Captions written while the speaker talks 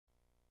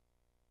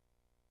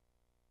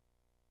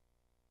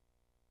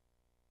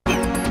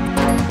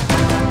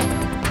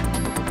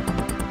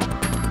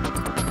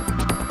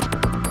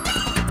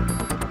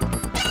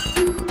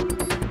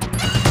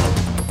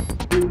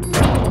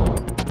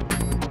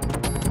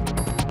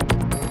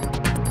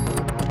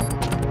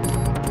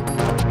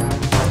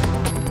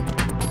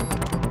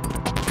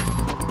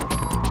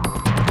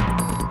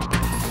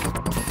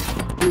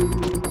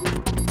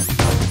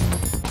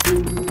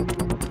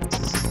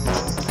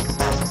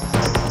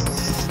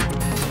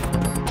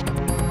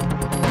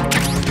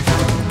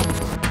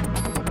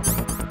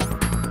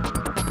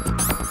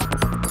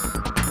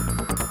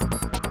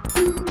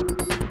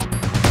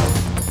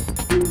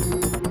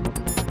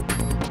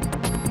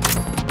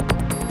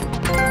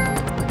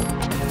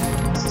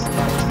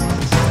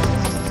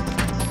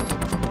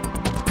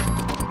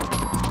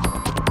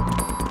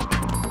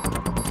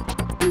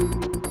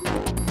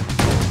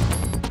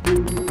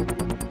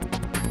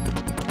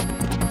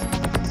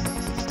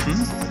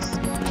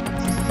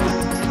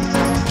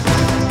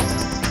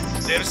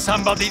There's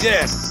somebody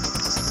there.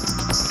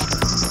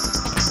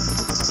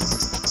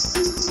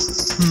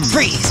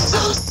 Freeze!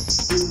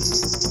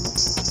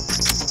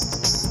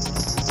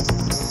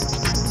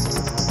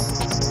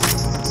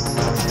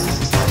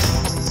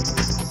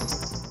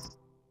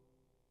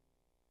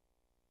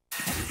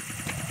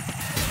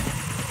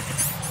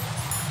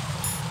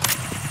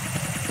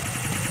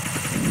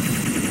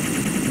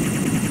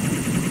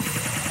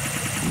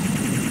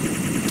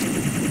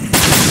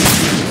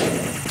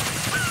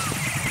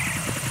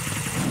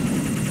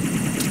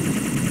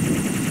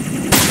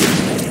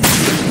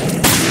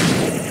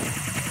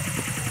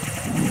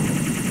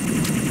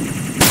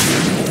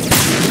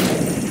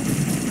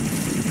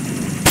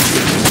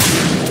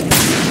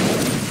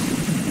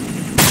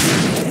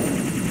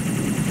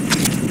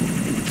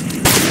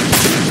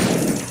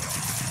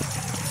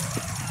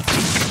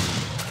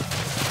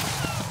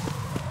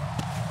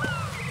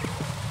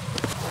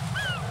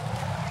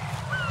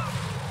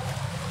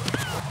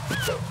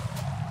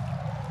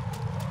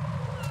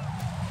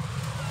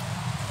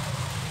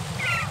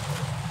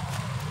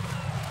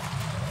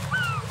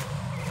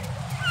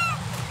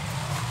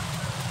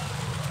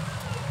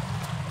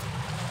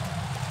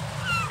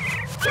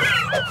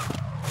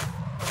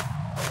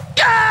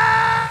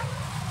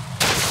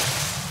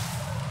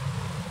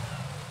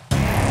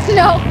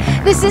 No,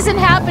 this isn't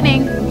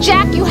happening.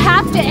 Jack, you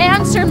have to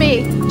answer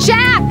me.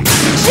 Jack!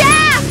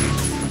 Jack!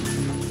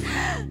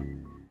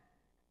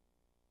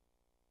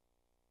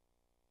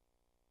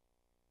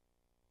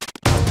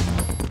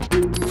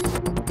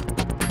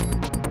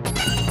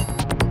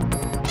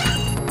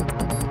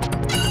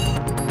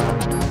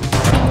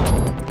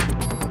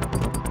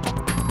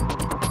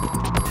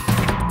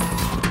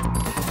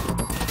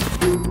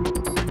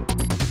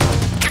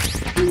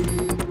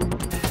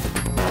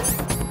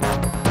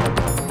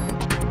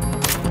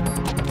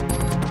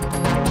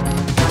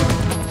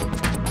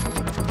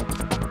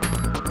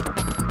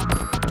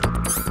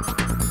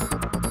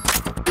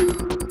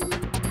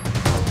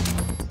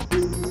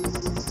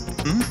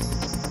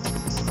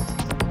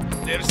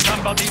 There's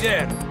somebody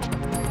there.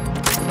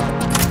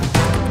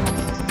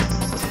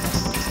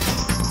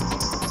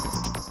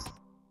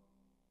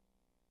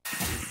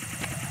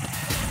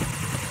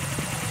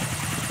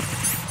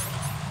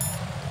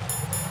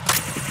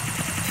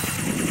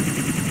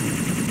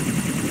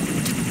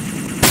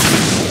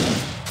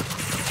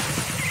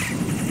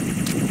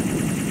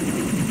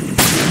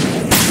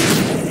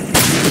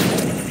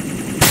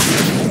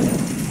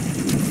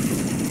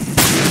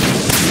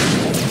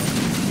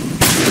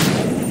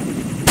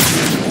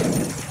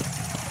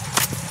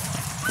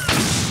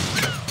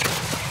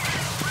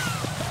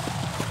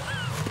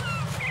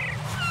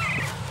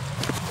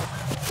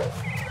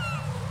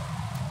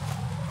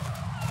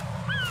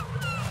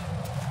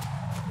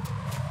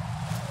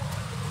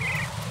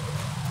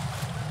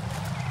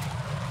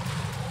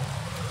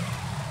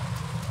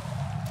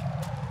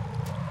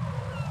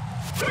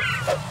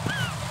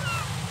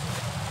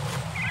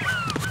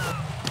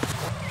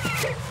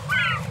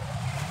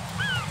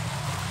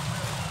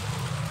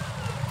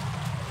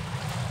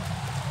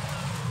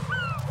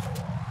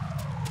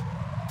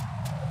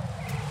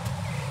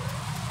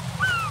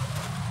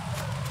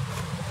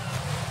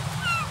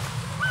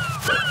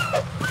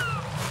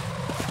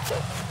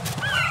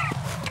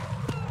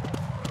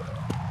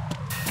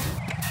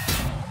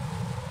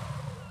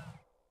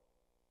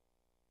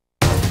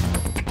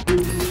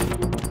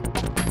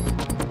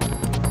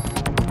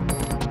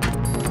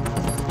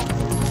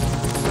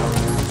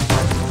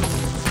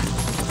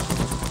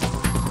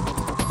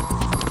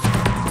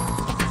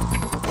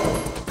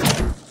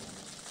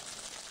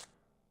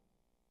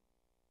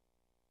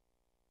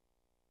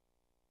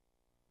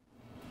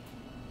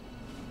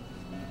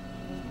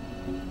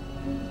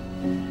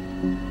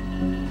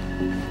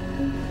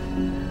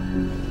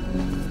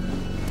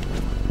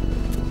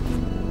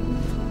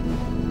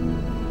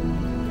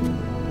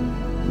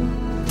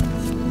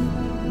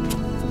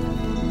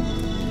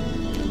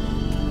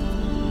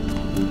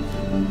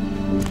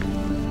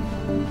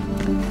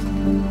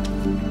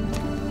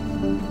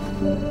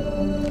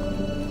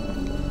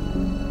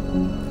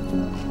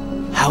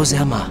 How's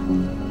Emma?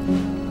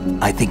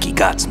 I think he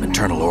got some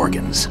internal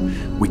organs.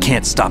 We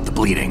can't stop the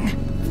bleeding.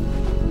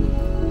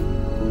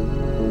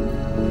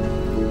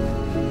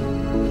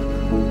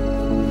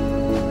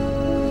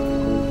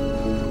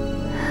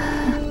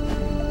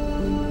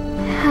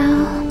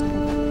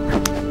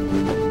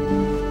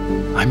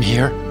 I'm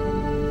here.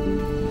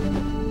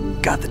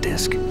 Got the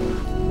disc.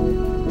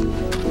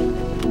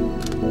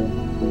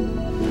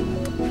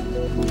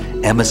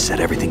 Emma set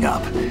everything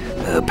up.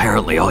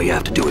 Apparently all you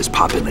have to do is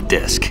pop in the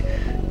disc.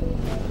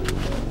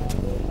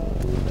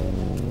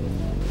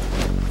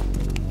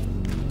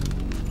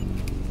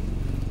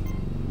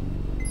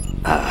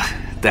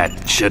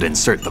 That should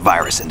insert the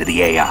virus into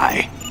the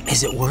AI.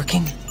 Is it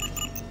working?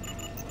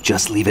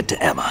 Just leave it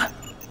to Emma.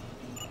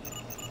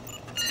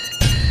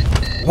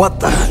 What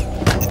the?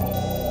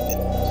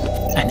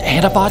 An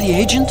antibody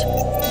agent?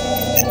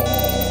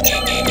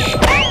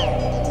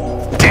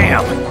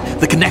 Damn!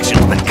 The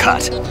connection's been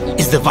cut.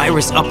 Is the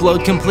virus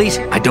upload complete?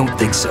 I don't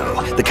think so.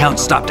 The count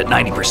stopped at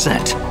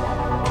 90%.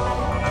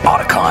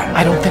 Otacon.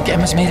 I don't think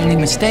Emma's made any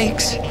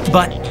mistakes.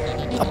 But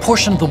a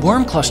portion of the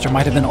worm cluster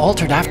might have been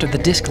altered after the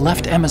disk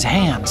left Emma's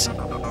hands.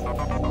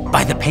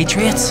 By the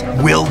Patriots?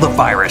 Will the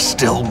virus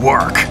still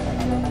work?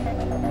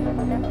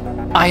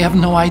 I have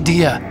no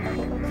idea.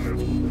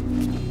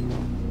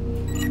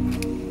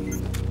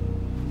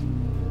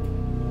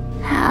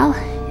 Hal,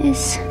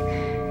 is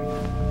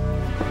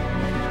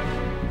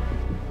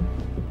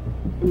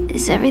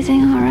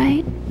everything all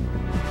right?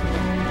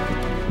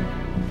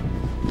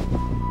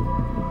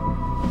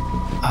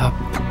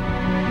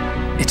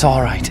 It's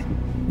all right.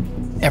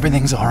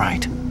 Everything's all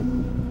right.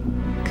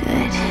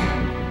 Good.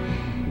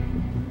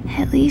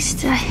 At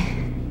least I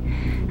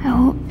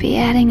won't be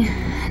adding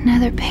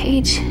another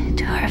page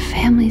to our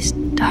family's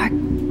dark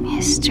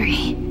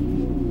history.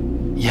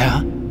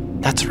 Yeah,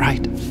 that's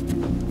right.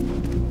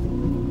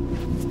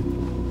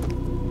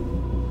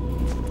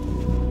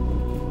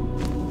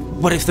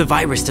 What if the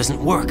virus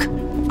doesn't work?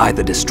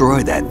 Either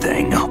destroy that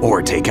thing,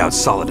 or take out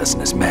Solidus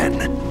and his men.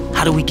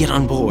 How do we get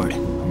on board?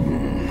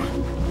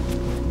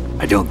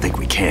 I don't think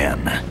we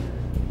can.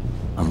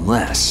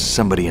 Unless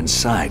somebody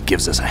inside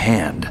gives us a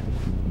hand.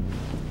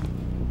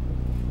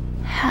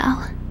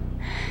 Hal,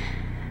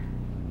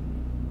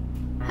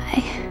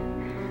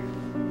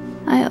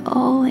 I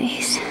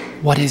always...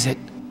 What is it?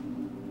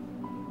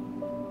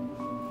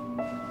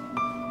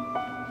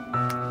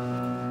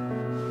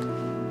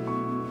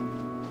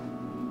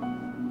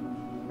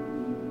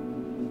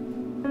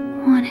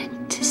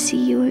 wanted to see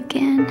you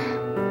again.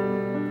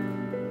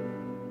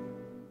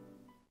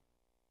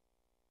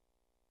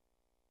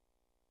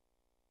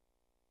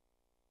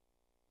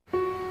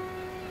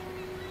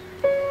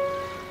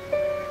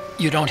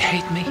 You don't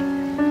hate me?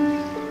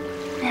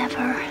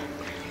 Never.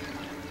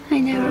 I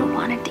never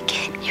wanted to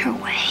get in your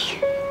way.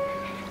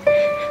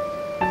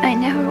 I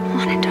never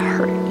wanted to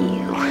hurt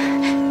you.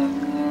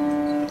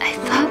 I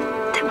thought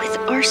that with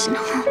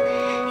Arsenal,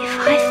 if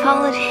I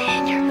followed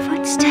in your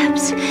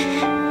footsteps,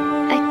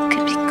 I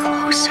could be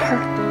closer.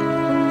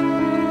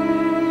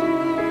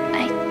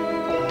 I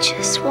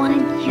just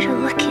wanted you to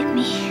look at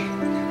me.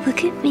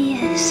 Look at me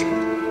as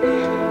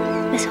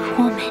a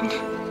woman.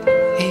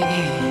 Hey,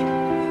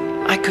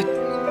 I could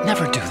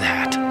never do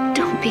that.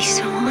 Don't be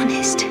so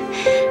honest.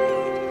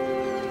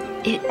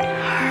 It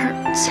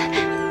hurts.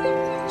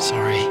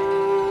 Sorry.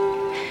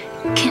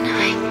 Can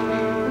I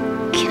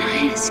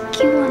ask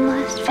you one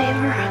last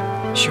favor?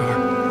 Sure.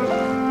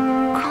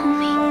 Call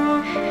me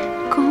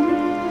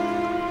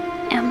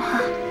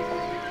Emma.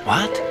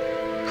 What?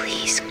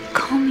 Please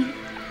call me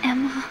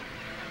Emma.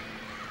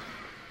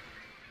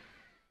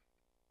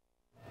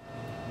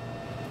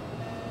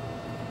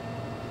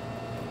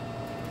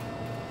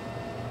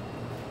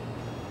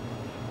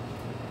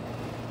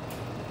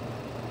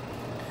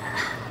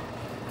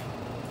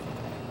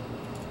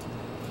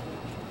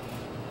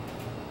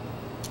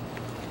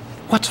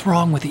 What's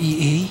wrong with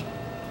EE?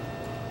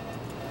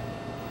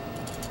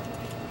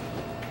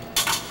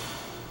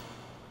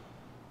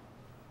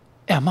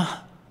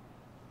 Emma?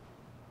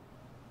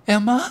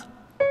 Emma?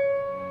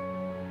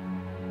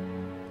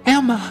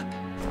 Emma?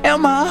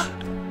 Emma?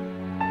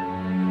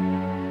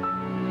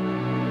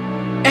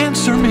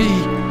 Answer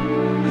me!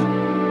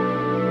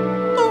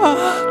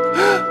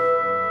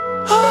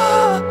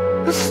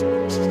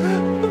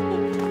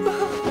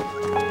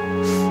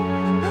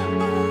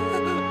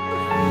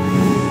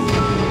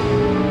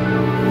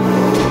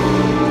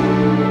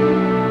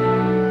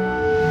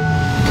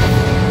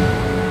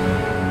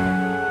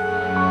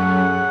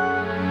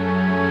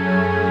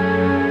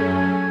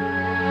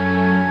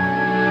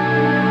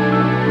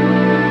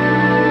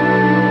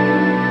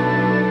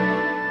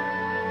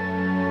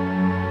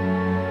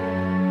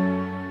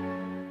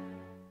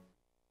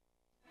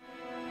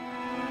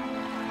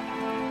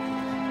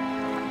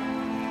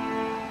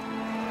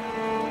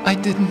 I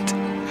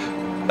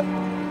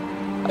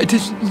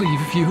didn't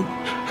leave you.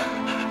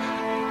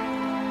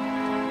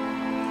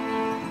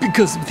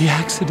 Because of the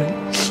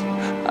accident,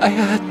 I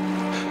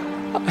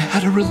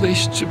had a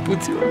relationship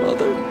with your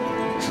mother.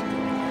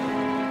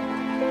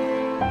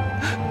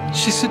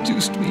 She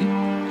seduced me.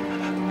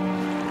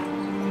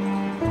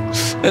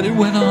 And it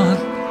went on.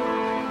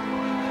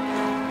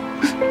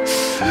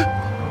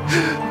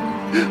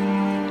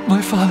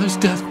 My father's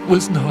death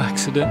was no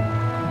accident.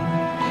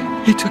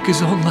 He took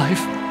his own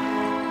life.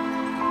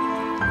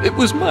 It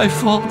was my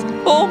fault,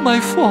 all my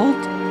fault.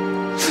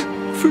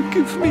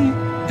 Forgive me,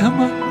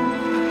 Emma.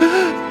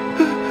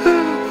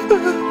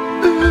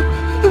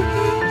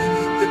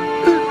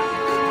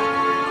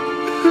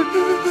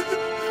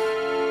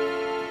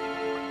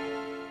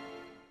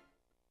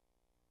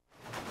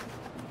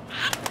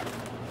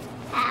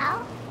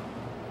 Al?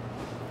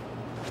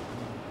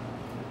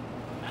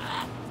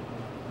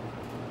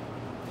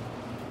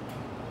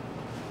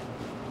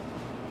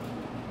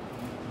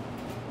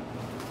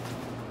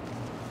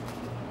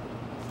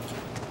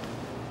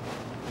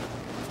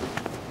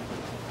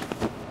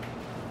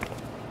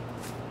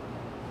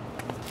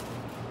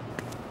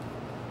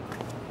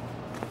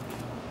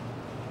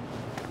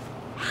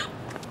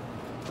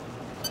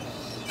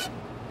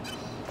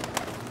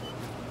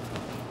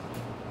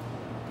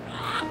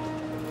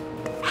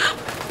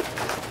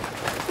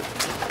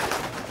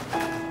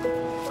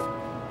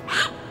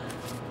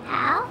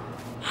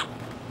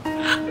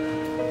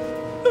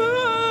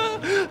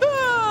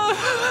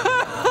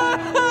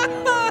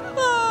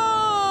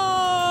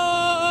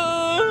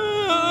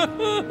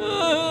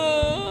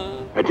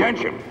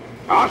 attention.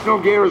 Arsenal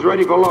gear is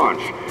ready for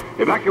launch.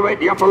 Evacuate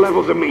the upper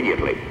levels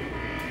immediately.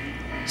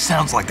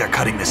 Sounds like they're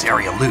cutting this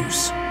area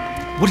loose.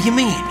 What do you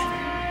mean?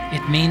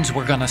 It means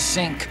we're gonna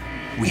sink.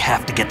 We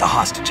have to get the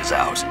hostages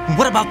out.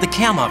 What about the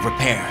camo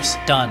repairs?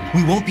 Done.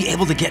 We won't be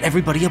able to get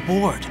everybody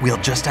aboard.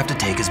 We'll just have to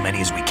take as many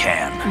as we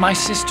can. My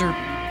sister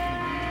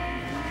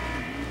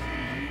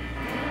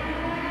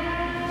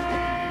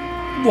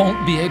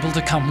won't be able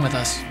to come with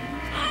us.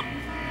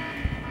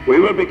 We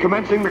will be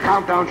commencing the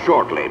countdown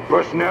shortly.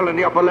 Personnel in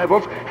the upper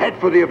levels, head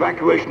for the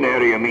evacuation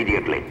area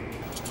immediately.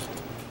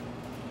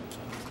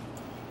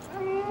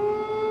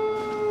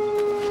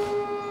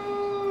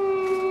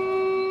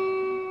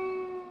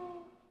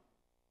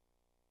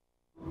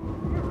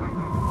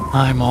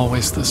 I'm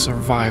always the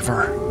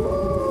survivor.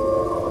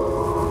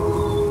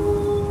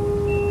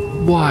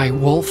 Why,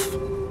 Wolf?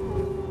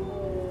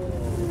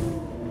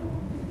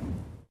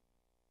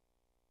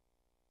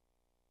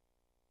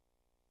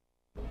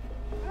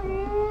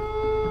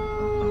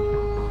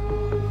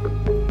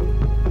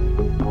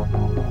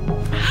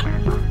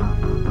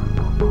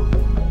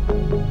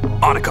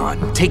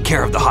 Otacon, take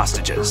care of the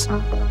hostages.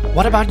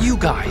 What about you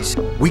guys?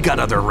 We got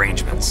other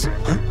arrangements.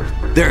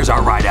 There's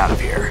our ride out of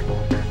here.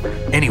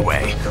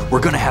 Anyway, we're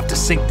gonna have to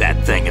sink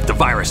that thing if the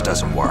virus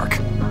doesn't work.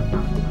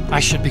 I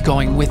should be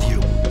going with you.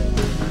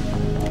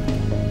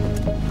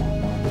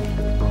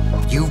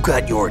 You've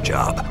got your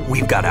job,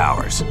 we've got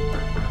ours.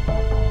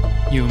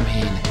 You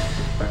mean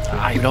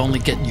I'd only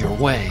get in your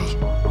way?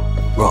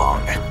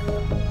 Wrong.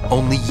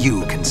 Only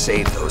you can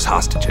save those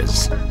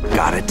hostages.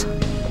 Got it?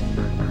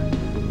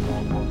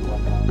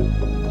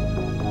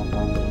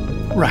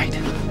 Right.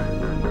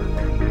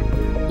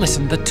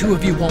 Listen, the two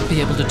of you won't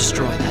be able to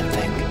destroy that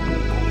thing.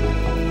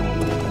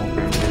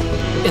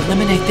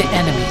 Eliminate the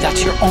enemy.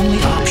 That's your only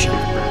option.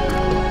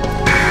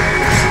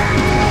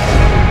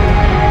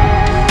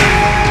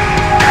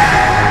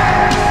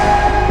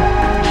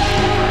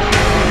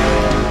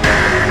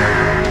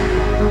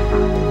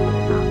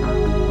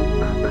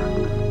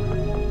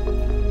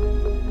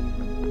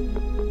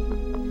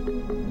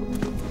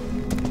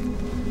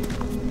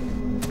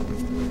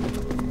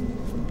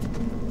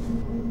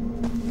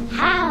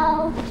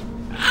 How?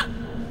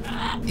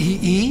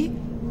 EE?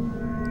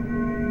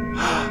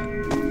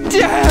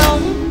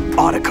 Damn!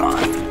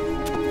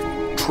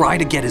 Otacon, try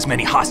to get as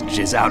many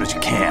hostages out as you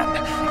can.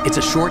 It's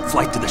a short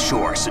flight to the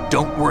shore, so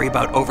don't worry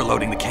about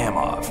overloading the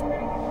Kamov.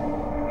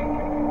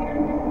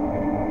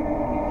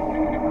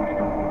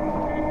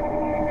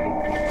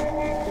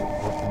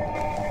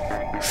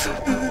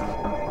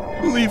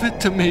 Leave it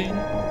to me.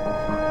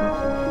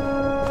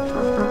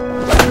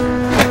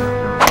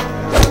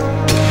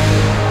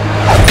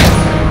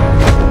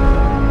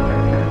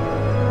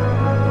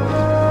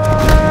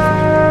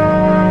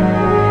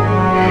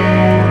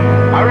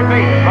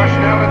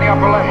 Personnel in the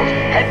upper levels,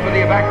 head for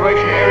the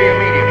evacuation area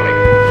immediately.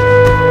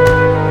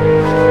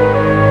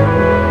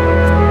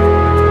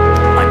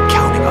 I'm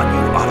counting on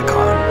you,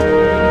 Otacon.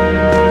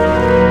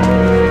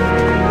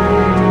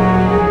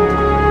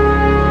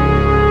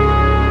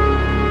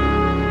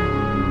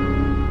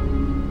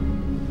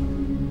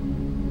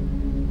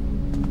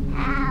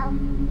 Hal,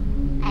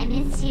 I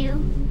miss you.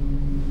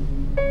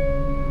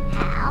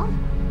 Hal,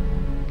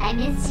 I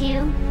miss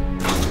you.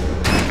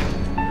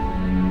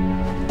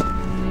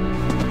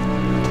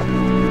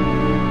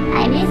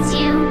 I miss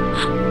you.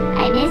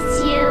 I miss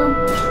you.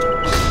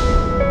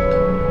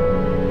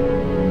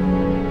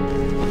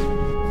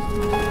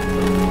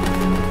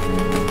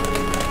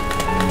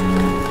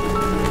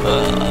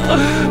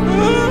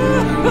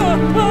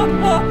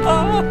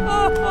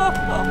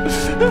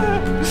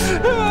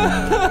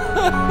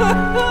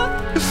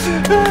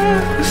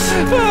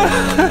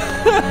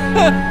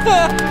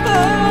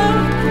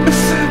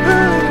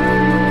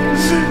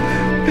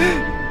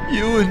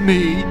 You and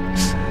me,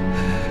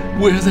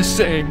 we're the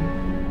same.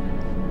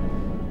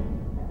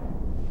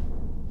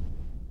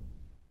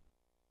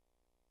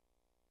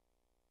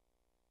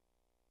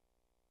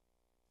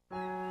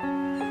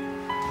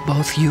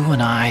 Both you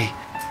and I,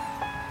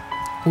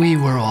 we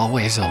were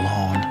always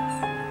alone.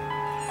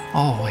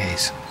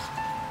 Always.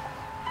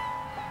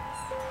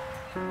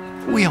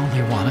 We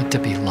only wanted to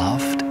be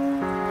loved.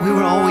 We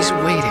were always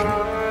waiting.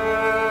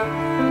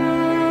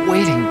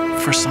 Waiting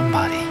for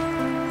somebody.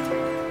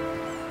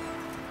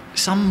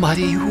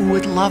 Somebody who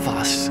would love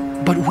us,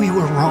 but we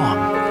were wrong.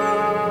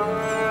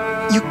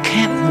 You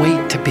can't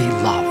wait to be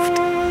loved.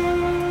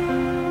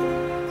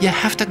 You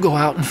have to go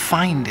out and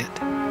find it.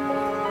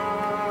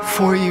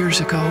 4 years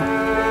ago,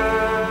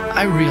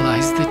 I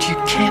realized that you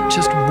can't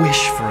just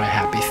wish for a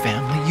happy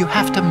family. You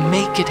have to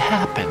make it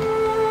happen.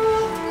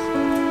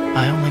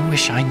 I only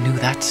wish I knew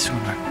that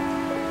sooner.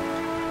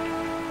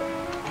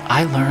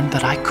 I learned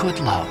that I could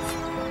love,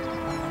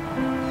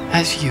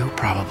 as you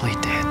probably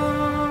did,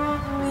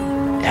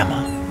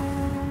 Emma.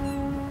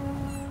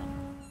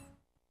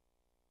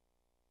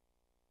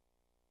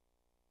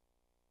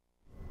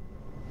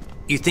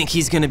 You think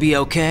he's gonna be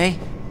okay?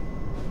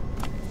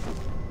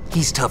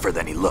 He's tougher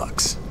than he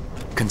looks.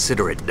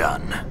 Consider it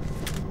done.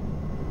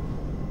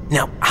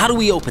 Now, how do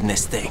we open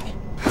this thing?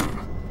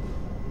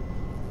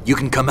 You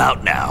can come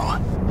out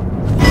now.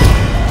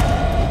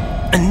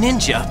 A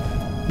ninja?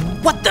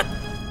 What the?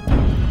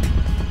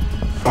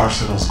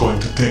 Arsenal's going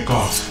to take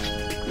off.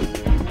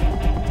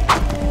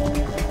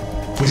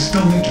 We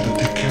still need you to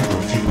take care of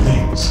a few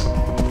things.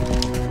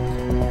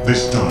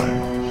 This time,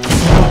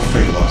 don't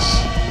fail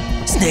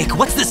us. Snake,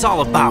 what's this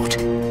all about?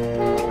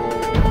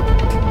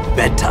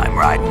 Bedtime,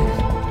 Raiden.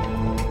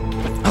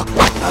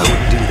 I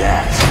wouldn't do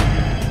that.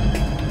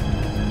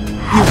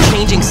 You're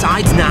changing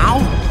sides now?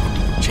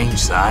 Change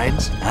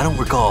sides? I don't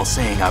recall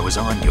saying I was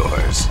on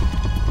yours.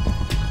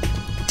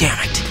 Damn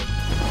it.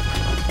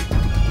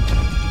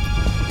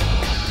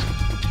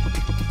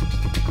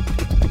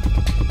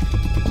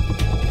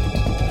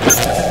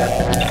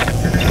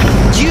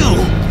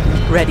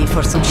 You! Ready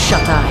for some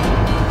shut-eye?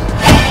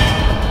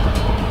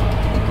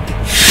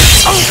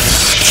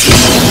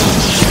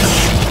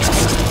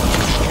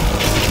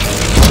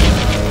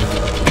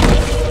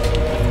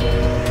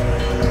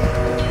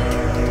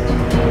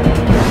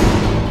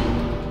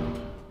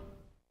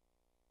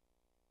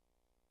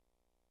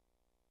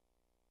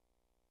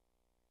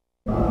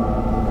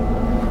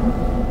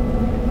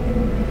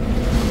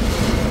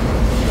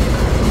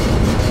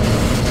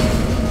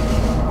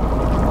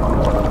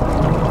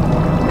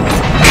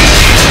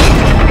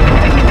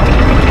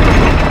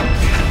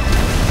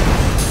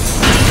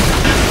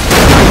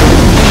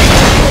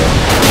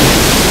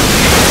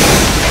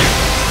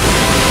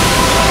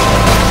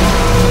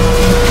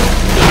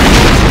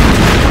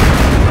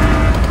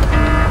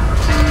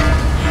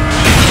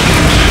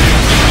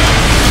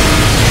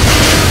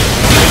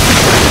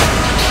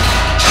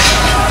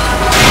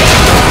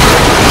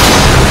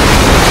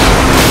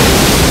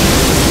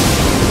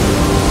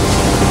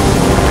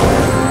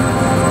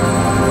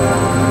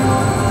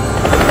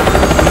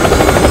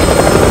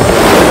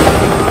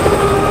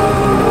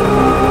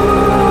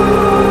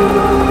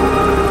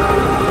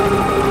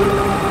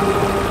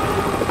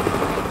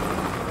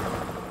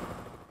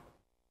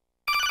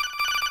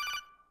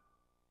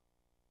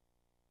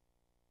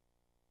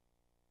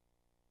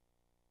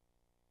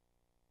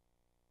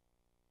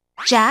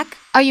 Jack,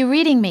 are you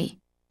reading me?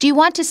 Do you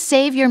want to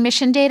save your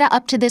mission data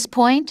up to this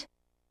point?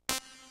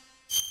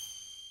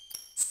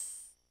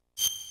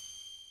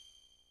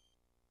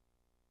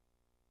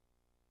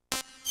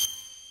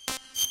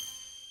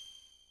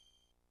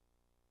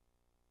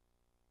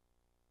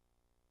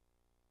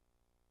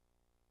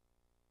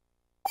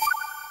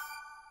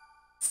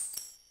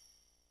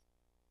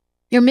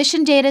 Your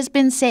mission data's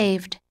been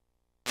saved.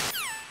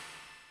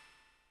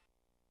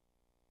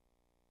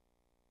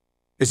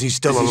 Is he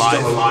still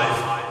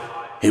alive?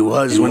 He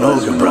was when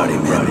Olga brought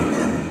him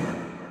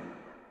in.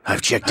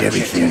 I've checked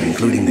everything,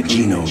 including the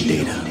genome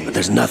data, but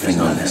there's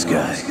nothing on this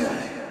guy.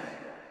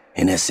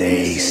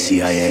 NSA,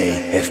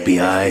 CIA,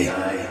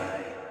 FBI,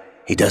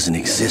 he doesn't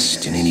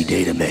exist in any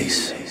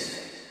database.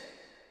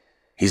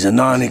 He's a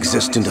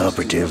non-existent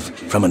operative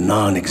from a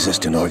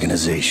non-existent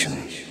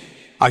organization.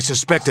 I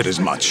suspected as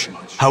much.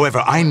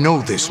 However, I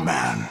know this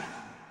man.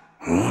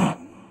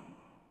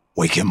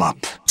 Wake him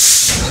up.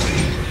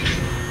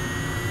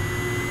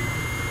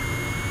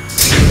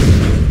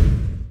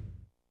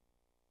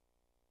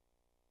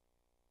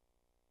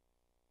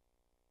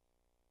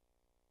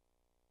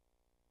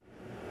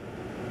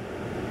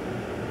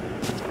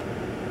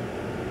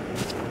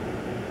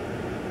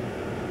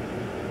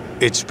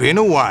 It's been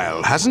a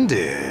while, hasn't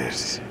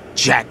it?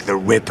 Jack the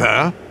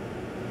Ripper?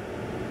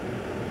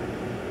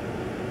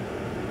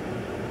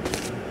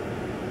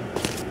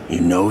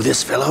 You know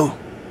this fellow?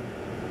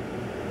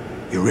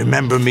 You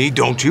remember me,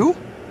 don't you?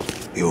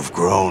 You've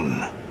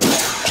grown.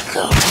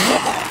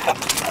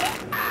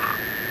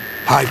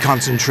 High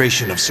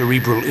concentration of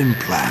cerebral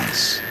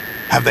implants.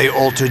 Have they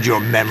altered your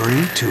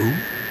memory, too?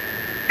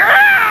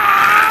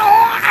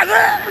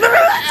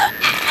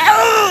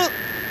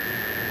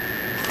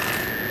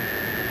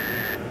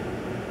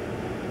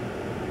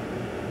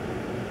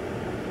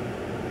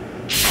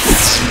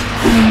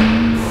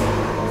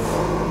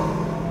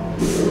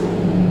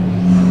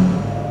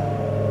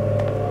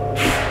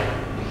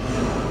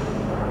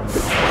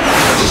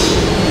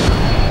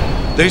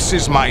 This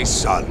is my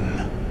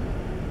son.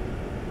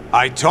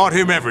 I taught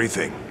him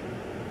everything.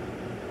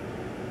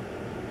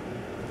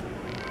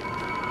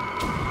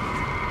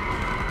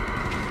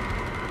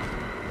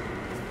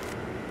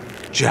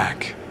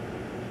 Jack,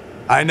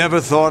 I never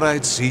thought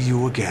I'd see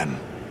you again.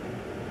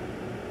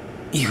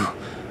 You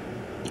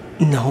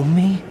know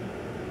me?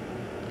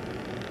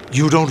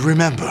 You don't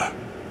remember.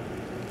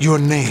 Your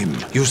name,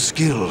 your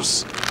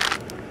skills.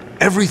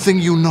 Everything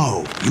you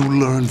know, you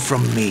learned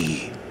from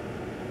me.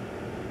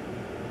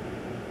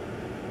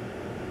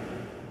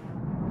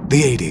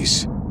 The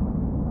 80s.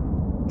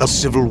 The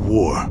Civil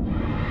War.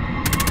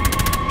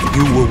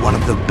 You were one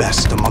of the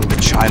best among the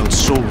child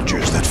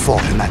soldiers that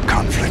fought in that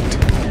conflict.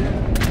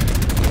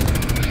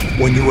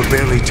 When you were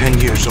barely 10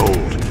 years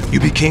old, you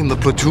became the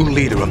platoon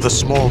leader of the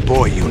small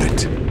boy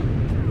unit.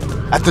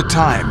 At the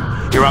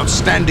time, your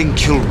outstanding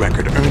kill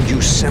record earned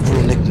you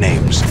several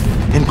nicknames,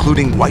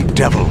 including White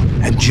Devil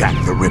and Jack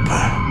the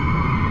Ripper.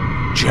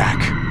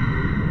 Jack,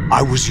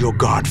 I was your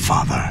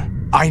godfather.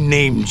 I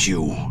named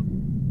you.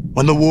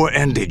 When the war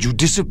ended, you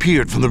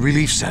disappeared from the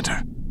relief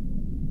center.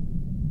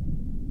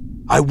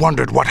 I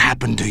wondered what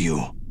happened to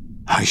you.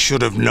 I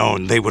should have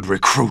known they would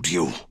recruit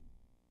you.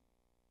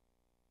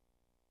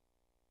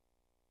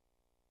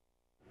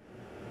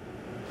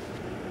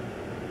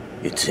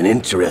 It's an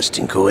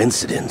interesting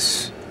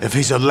coincidence. If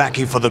he's a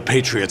lackey for the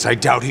Patriots, I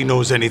doubt he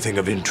knows anything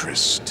of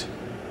interest.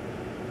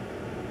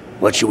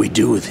 What should we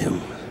do with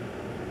him?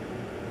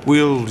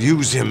 We'll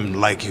use him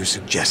like you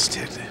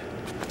suggested.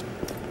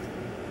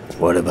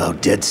 What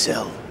about Dead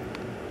Cell?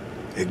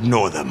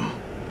 Ignore them.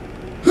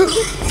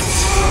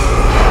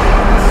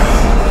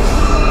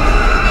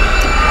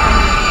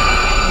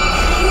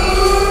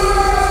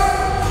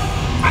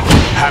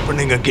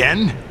 Happening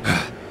again?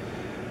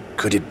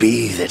 Could it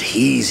be that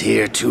he's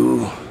here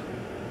too?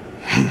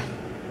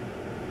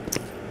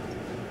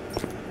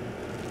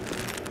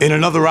 In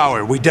another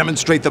hour, we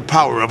demonstrate the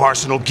power of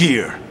Arsenal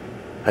gear.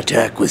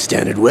 Attack with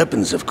standard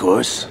weapons, of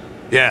course.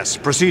 Yes,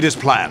 proceed as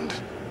planned.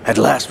 At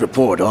last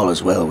report, all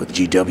is well with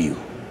GW.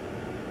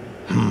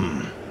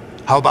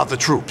 How about the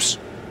troops?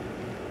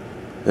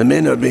 The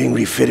men are being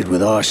refitted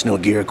with Arsenal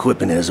gear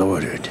equipment as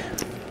ordered.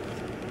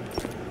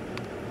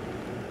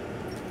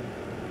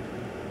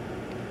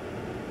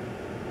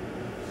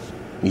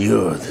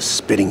 You're the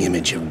spitting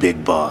image of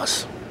Big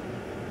Boss.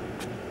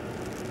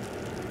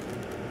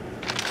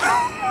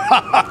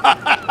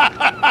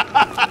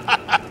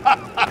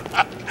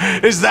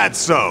 Is that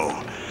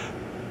so?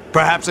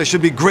 Perhaps I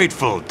should be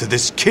grateful to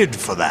this kid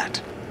for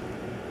that.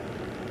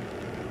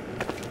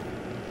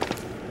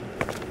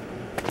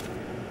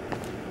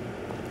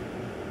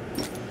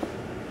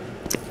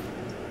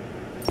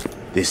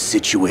 This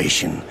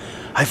situation,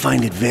 I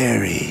find it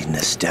very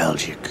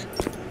nostalgic.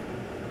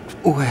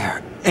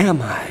 Where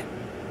am I?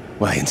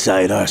 Why,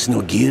 inside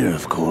Arsenal gear,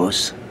 of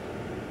course.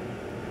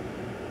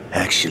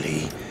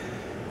 Actually,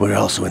 we're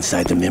also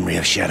inside the memory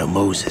of Shadow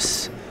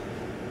Moses.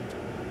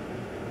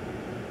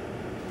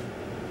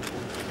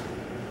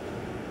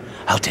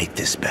 I'll take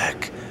this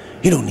back.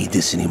 You don't need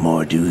this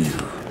anymore, do you?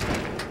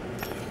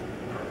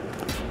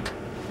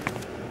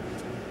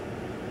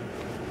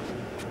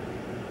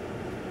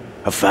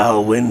 A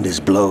foul wind is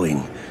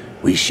blowing.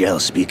 We shall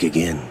speak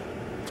again.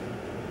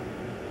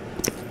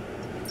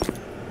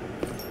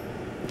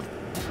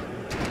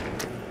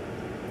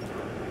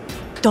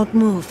 Don't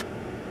move.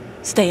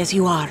 Stay as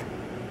you are.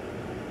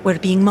 We're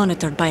being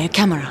monitored by a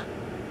camera.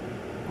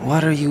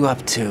 What are you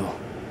up to?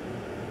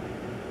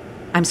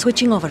 I'm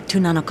switching over to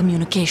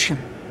nanocommunication.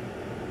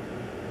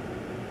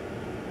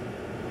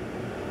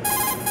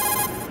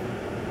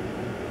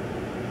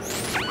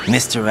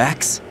 Mr.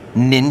 X?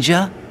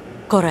 Ninja?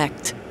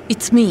 Correct.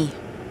 It's me.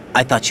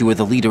 I thought you were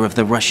the leader of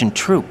the Russian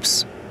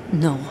troops.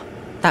 No,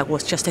 that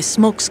was just a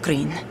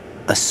smokescreen.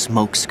 A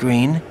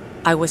smokescreen?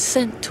 I was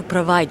sent to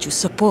provide you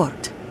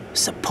support.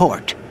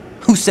 Support?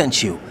 Who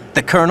sent you?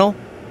 The Colonel?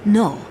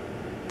 No,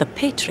 the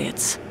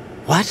Patriots.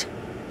 What?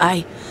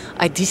 I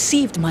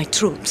deceived my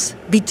troops,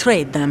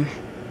 betrayed them.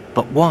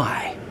 But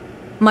why?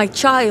 My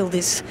child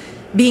is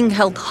being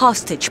held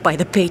hostage by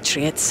the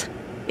Patriots.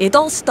 It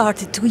all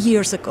started 2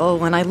 years ago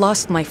when I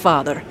lost my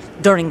father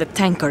during the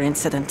tanker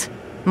incident.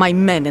 My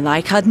men and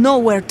I had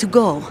nowhere to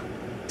go,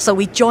 so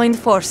we joined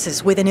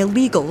forces with an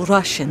illegal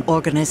Russian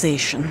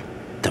organization.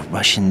 The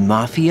Russian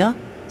Mafia?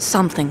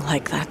 Something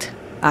like that,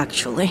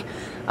 actually.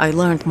 I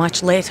learned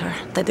much later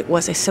that it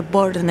was a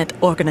subordinate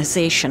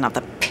organization of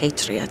the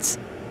Patriots.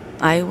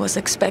 I was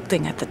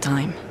expecting at the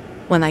time.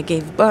 When I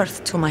gave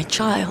birth to my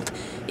child,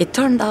 it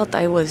turned out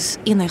I was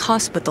in a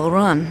hospital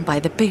run by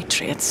the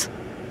Patriots.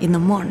 In the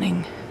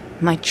morning,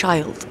 my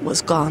child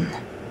was gone.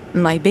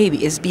 My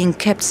baby is being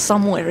kept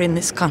somewhere in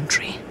this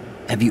country.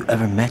 Have you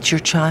ever met your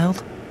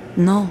child?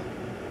 No.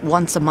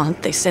 Once a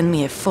month they send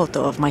me a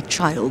photo of my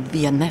child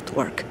via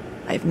network.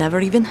 I've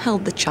never even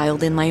held the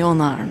child in my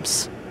own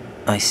arms.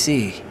 I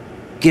see.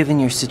 Given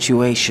your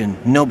situation,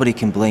 nobody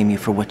can blame you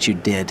for what you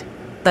did.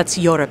 That's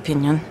your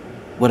opinion.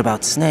 What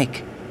about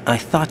Snake? I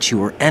thought you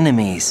were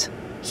enemies.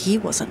 He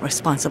wasn't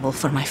responsible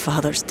for my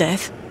father's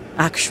death.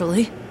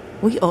 Actually,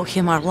 we owe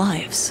him our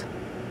lives.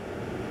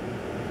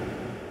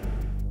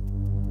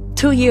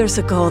 2 years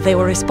ago, they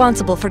were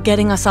responsible for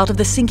getting us out of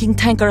the sinking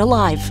tanker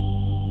alive.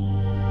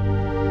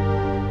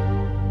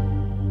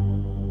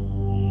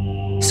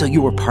 So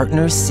you were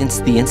partners since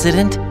the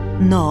incident?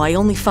 No, I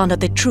only found out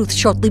the truth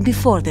shortly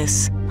before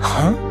this.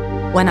 Huh?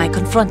 When I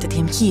confronted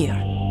him here.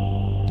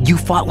 You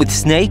fought with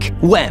Snake?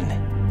 When?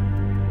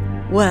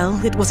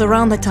 Well, it was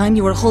around the time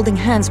you were holding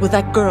hands with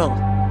that girl.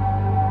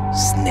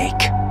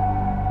 Snake.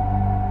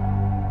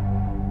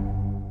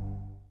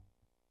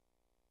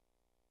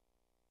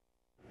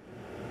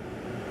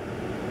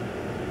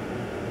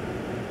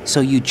 So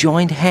you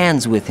joined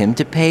hands with him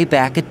to pay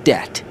back a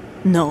debt?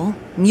 No,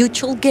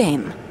 mutual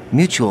gain.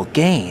 Mutual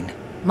gain?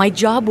 My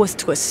job was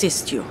to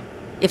assist you.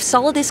 If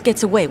Solidus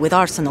gets away with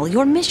Arsenal,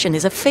 your mission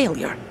is a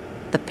failure.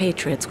 The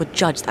Patriots would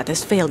judge that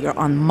as failure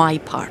on my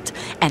part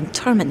and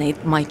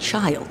terminate my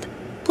child.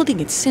 Putting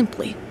it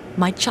simply,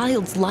 my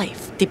child's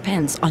life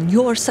depends on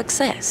your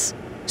success.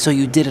 So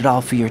you did it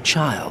all for your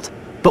child?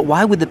 But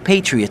why would the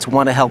Patriots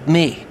want to help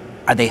me?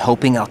 Are they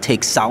hoping I'll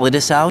take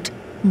Solidus out?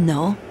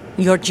 No,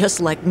 you're just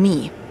like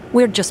me.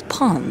 We're just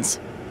pawns.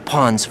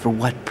 Pawns for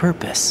what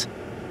purpose?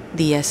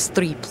 The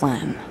S3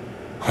 plan.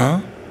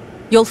 Huh?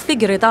 You'll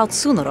figure it out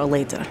sooner or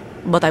later,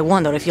 but I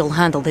wonder if you'll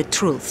handle the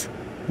truth.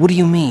 What do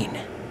you mean?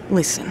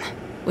 Listen,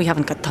 we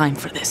haven't got time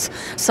for this.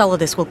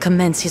 Solidus will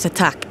commence his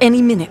attack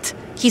any minute.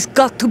 He's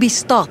got to be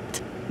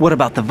stopped. What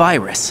about the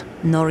virus?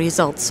 No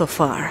results so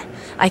far.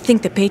 I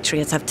think the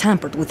Patriots have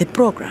tampered with the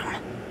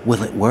program.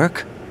 Will it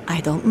work?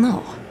 I don't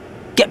know.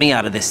 Get me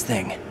out of this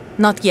thing.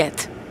 Not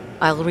yet.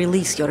 I'll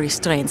release your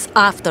restraints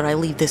after I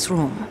leave this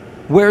room.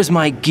 Where's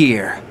my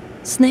gear?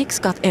 Snake's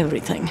got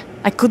everything.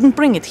 I couldn't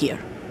bring it here.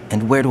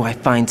 And where do I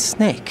find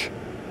Snake?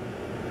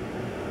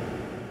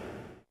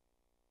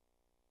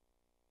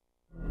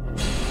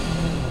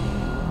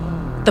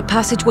 The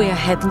passageway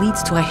ahead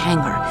leads to a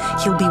hangar.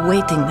 He'll be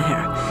waiting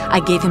there. I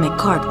gave him a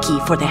card key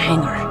for the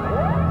hangar.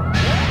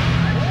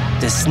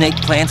 Does Snake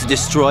plan to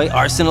destroy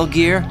Arsenal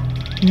gear?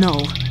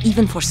 No.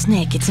 Even for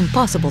Snake, it's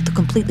impossible to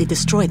completely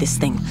destroy this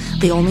thing.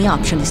 The only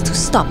option is to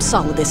stop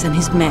Solidus and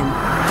his men.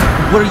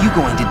 What are you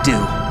going to do?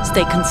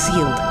 Stay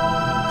concealed.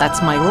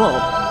 That's my role.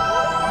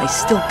 I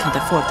still can't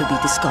afford to be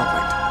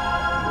discovered.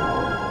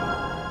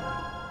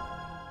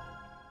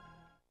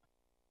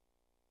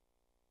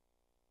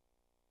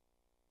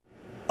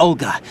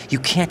 Olga, you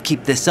can't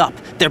keep this up.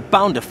 They're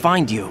bound to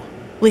find you.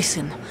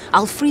 Listen,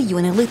 I'll free you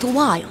in a little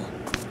while.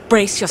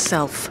 Brace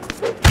yourself.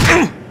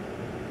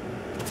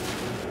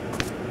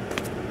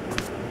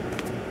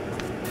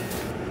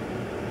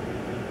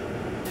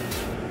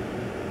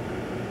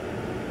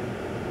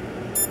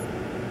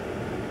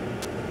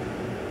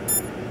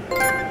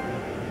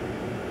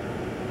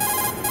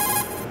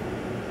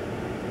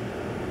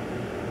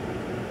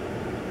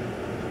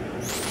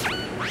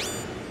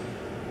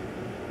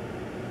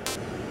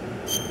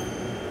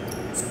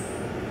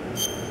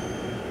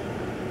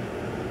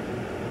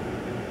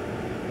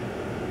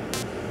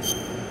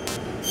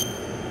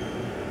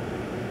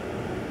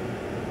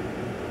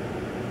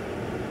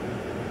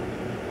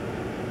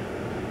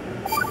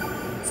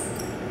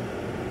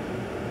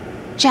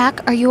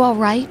 Jack, are you all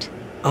right?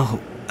 Oh,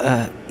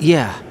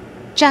 yeah.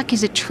 Jack,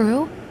 is it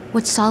true?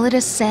 What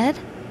Solidus said?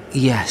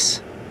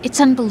 Yes. It's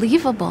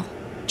unbelievable.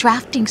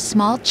 Drafting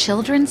small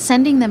children,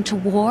 sending them to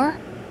war?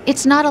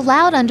 It's not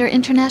allowed under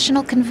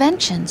international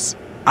conventions.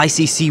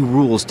 ICC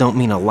rules don't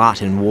mean a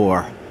lot in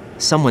war.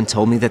 Someone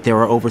told me that there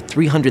are over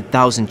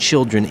 300,000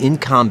 children in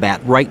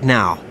combat right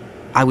now.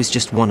 I was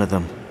just one of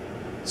them.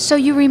 So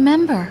you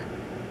remember?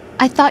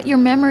 I thought your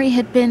memory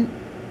had been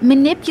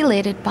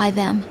manipulated by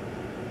them.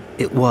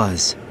 It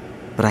was,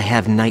 but I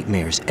have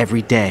nightmares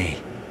every day.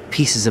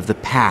 Pieces of the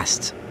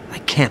past I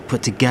can't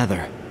put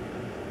together.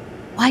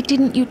 Why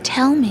didn't you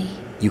tell me?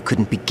 You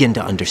couldn't begin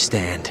to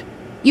understand.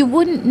 You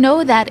wouldn't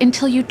know that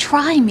until you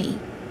try me.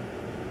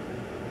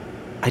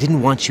 I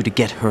didn't want you to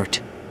get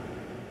hurt.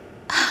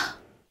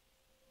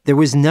 There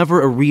was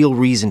never a real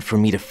reason for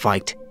me to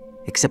fight,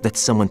 except that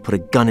someone put a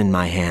gun in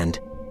my hand.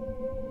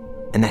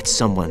 And that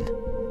someone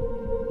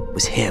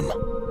was him.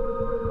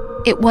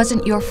 It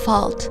wasn't your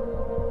fault.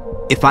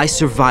 If I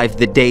survived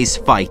the day's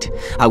fight,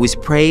 I was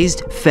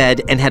praised,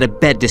 fed, and had a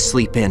bed to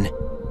sleep in.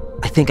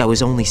 I think I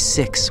was only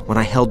 6 when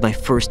I held my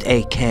first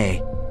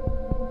AK.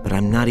 But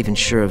I'm not even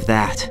sure of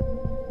that.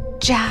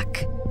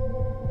 Jack.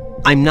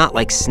 I'm not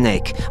like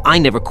Snake. I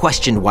never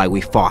questioned why we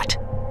fought.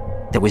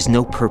 There was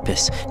no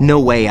purpose, no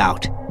way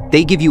out.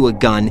 They give you a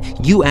gun,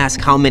 you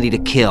ask how many to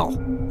kill.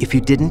 If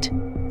you didn't,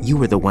 you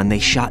were the one they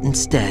shot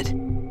instead.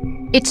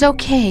 It's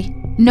okay.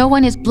 No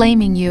one is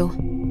blaming you.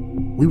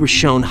 We were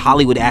shown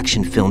Hollywood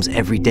action films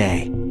every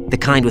day. The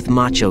kind with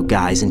macho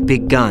guys and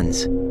big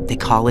guns. They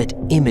call it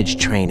image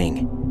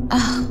training.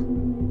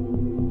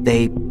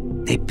 They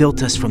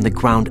built us from the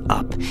ground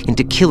up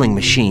into killing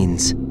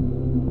machines.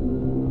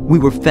 We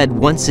were fed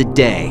once a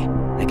day.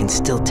 I can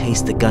still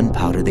taste the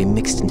gunpowder they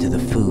mixed into the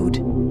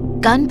food.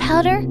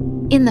 Gunpowder?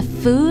 In the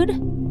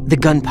food? The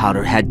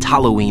gunpowder had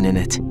toluene in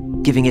it,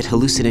 giving it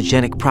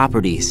hallucinogenic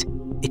properties.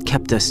 It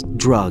kept us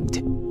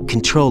drugged,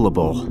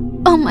 controllable.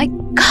 Oh my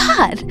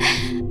God!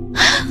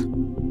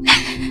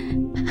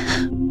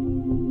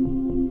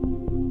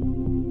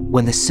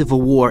 When the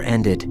Civil War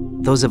ended,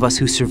 those of us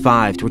who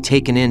survived were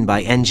taken in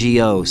by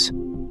NGOs.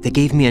 They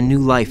gave me a new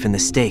life in the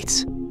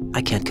States.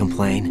 I can't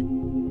complain.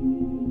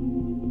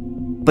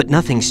 But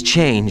nothing's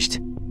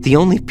changed. The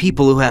only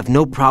people who have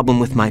no problem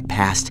with my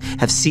past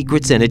have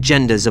secrets and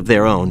agendas of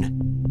their own.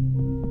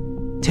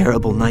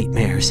 Terrible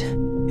nightmares.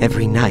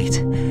 Every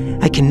night.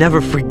 I can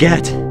never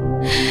forget.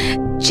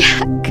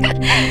 Jack.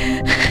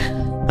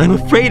 I'm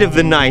afraid of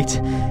the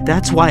night.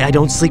 That's why I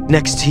don't sleep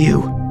next to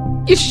you.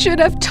 You should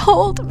have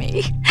told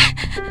me.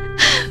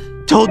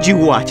 Told you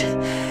what?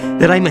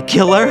 That I'm a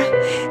killer?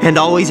 And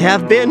always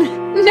have been?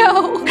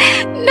 No,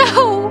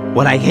 no.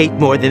 What I hate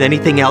more than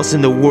anything else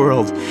in the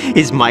world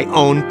is my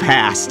own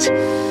past.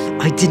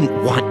 I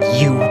didn't want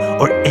you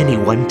or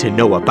anyone to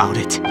know about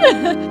it.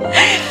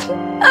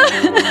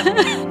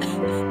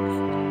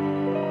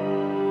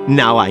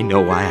 Now I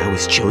know why I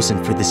was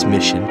chosen for this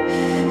mission.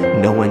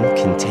 No one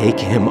can take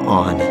him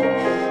on,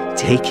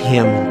 take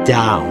him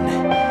down,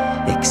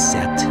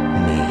 except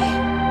me.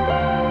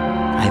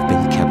 I've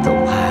been kept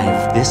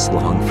alive this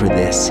long for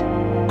this.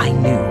 I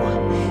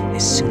knew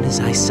as soon as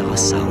I saw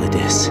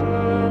Solidus.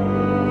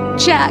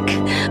 Jack,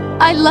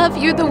 I love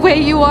you the way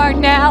you are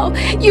now.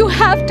 You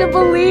have to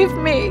believe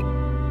me.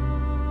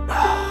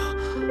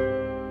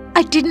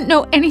 I didn't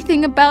know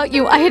anything about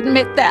you, I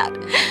admit that.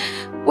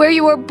 Where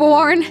you were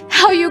born,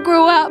 how you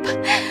grew up.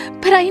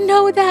 But I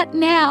know that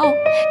now.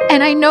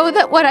 And I know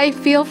that what I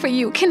feel for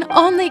you can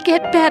only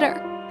get better.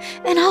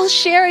 And I'll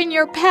share in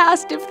your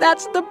past if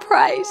that's the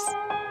price.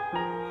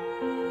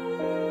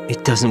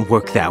 It doesn't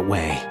work that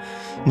way.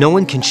 No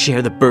one can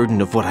share the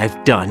burden of what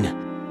I've done.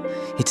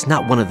 It's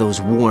not one of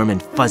those warm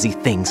and fuzzy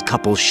things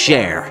couples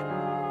share.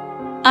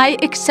 I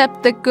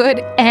accept the good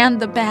and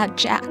the bad,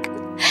 Jack.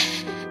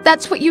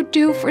 That's what you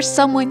do for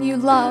someone you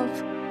love.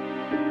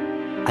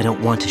 I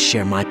don't want to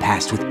share my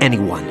past with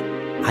anyone.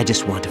 I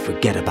just want to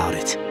forget about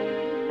it.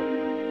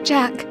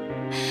 Jack,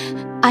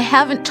 I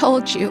haven't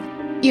told you,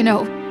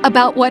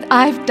 about what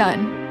I've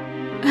done.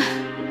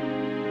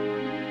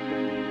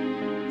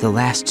 The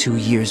last 2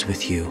 years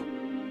with you,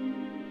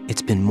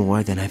 it's been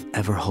more than I've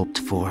ever hoped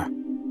for.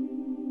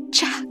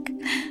 Jack.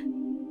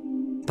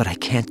 But I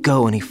can't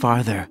go any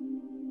farther.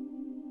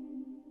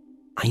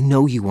 I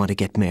know you want to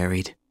get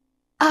married.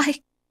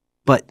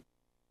 But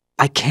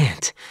I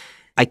can't.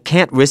 I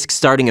can't risk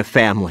starting a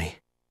family.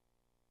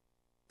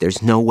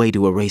 There's no way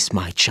to erase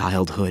my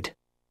childhood.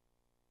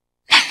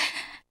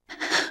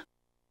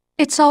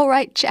 It's all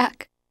right,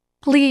 Jack.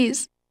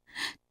 Please,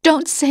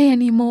 don't say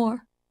any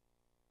more.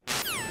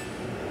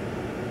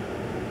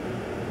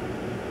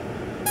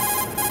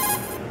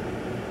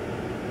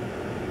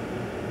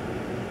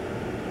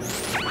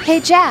 Hey,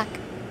 Jack.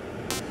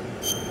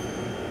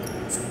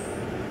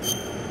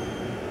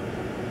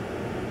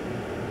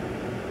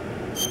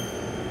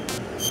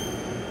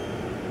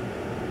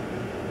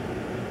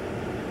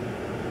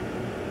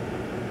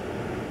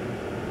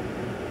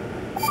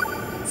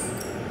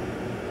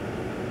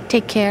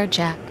 Take care,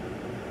 Jack.